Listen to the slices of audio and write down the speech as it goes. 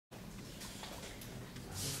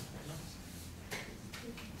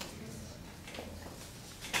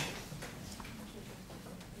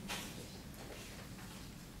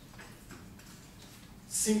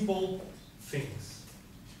simple things.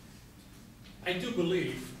 I do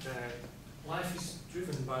believe that life is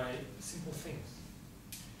driven by simple things.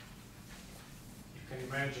 You can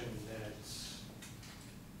imagine that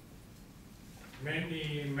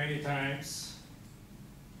many times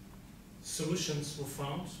solutions were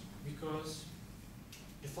found because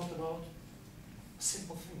you thought about a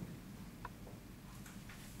simple thing.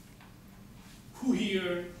 Who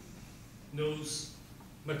here knows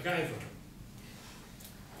MacGyver?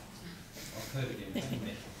 I've heard of him.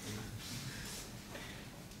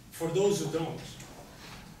 For those who don't,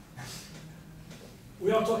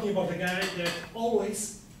 we are talking about a guy that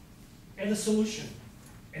always had a solution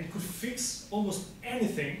and could fix almost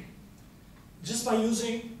anything just by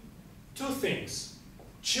using two things: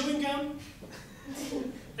 chewing gum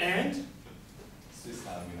and Swiss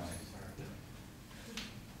Army knife.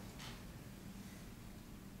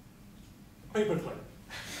 paperclip.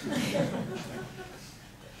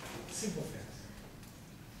 Simple things.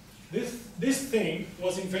 This thing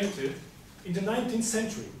was invented in the 19th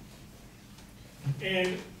century,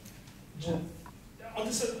 and on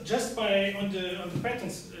the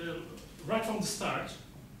patents, right from the start,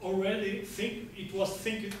 already it was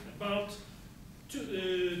thinking about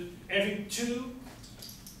having two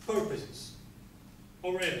purposes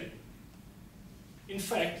already. In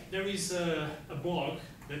fact, there is a blog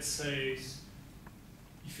that says,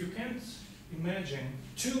 if you can't imagine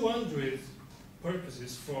 200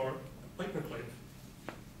 purposes for a paperclip,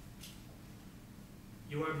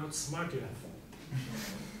 you are not smart enough.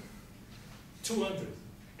 200.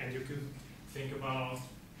 And you could think about,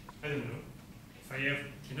 I don't know, if I have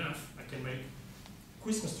enough, I can make a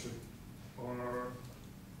Christmas tree or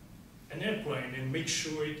an airplane and make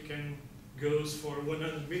sure it goes for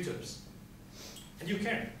 100 meters. And you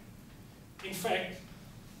can. In fact,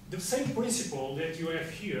 the same principle that you have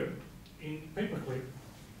here in paperclip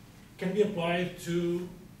can be applied to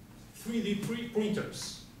 3D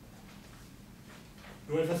printers.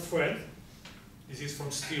 You have a thread. This is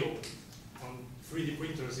from steel. On 3D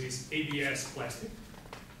printers is ABS plastic.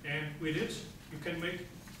 And with it, you can make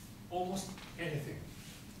almost anything.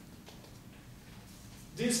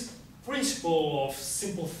 This principle of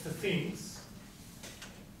simple things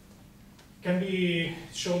can be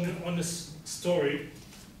shown on a story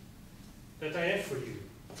that I have for you.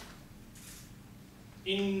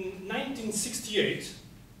 In 1968,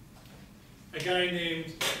 a guy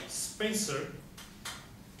named Spencer,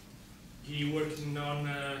 he worked on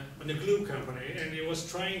a glue company, and he was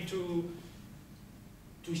trying to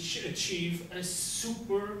achieve a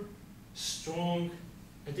super strong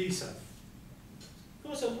adhesive. It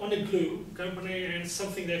was on a glue company and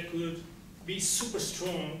something that could be super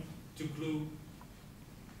strong to glue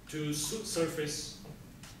to surface.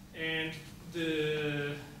 And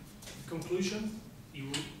the conclusion, he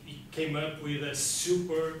came up with a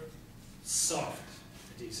super soft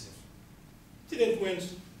adhesive. It didn't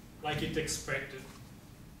went like it expected.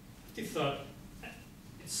 He thought,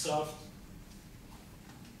 it's soft,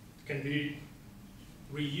 it can be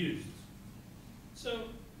reused. So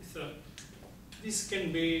he thought, this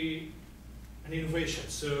can be an innovation.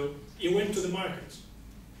 So he went to the market.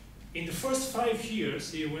 In the first 5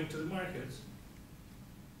 years he went to the market,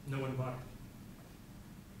 no one bought it.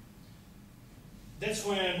 That's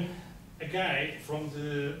when a guy from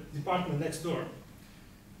the department next door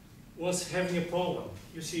was having a problem.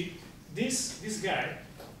 You see, this guy,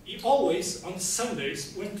 he always on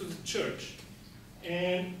Sundays went to the church,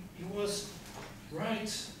 and he was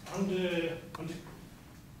right on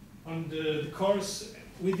the chorus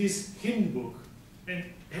with this hymn book. And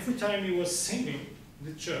every time he was singing in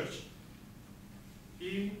the church,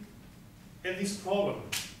 he had this problem.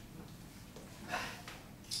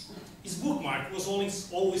 His bookmark was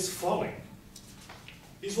always falling.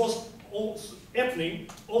 This was happening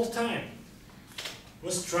all the time. He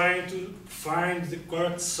was trying to find the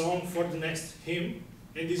correct song for the next hymn,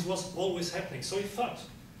 and this was always happening. So he thought,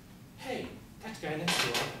 hey, that guy next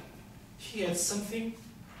door, he had something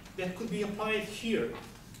that could be applied here.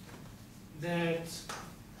 That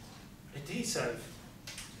adhesive,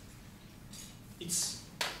 it's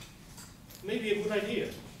maybe a good idea.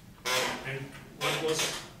 And what was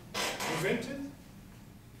invented?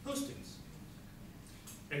 Postings.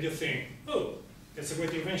 And you think, oh, that's a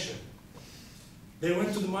great invention. They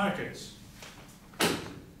went to the market.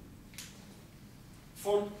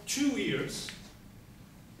 For 2 years,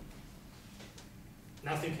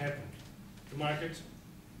 nothing happened. The market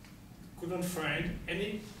couldn't find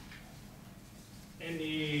any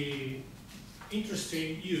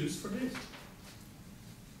interesting use for this.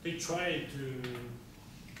 They tried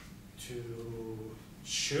to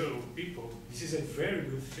show people this is a very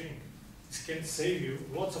good thing. This can save you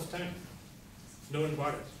lots of time knowing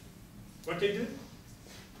about it. What they did?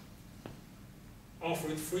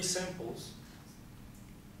 Offered free samples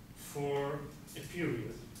for a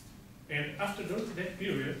period. And after that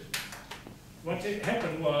period, what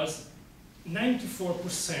happened was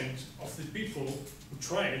 94% of the people who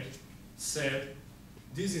tried said,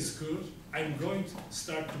 this is good, I'm going to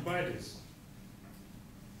start to buy this.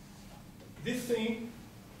 This thing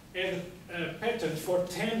had a patent for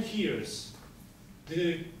 10 years.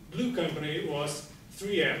 The glue company was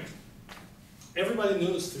 3M. Everybody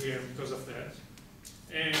knows 3M because of that.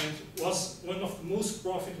 And was one of the most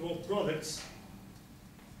profitable products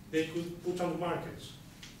they could put on the market.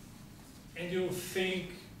 And you think,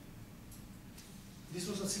 this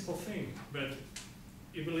was a simple thing, but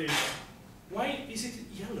you believe, why is it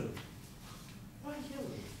yellow? Why yellow?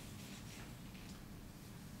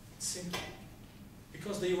 It's simple.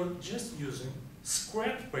 Because they were just using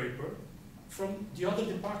scrap paper from the other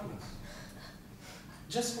departments.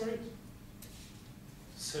 Just for it.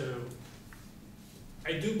 So,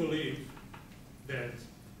 I do believe that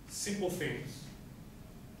simple things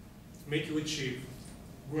make you achieve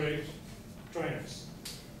great triumphs.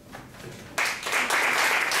 Thank you.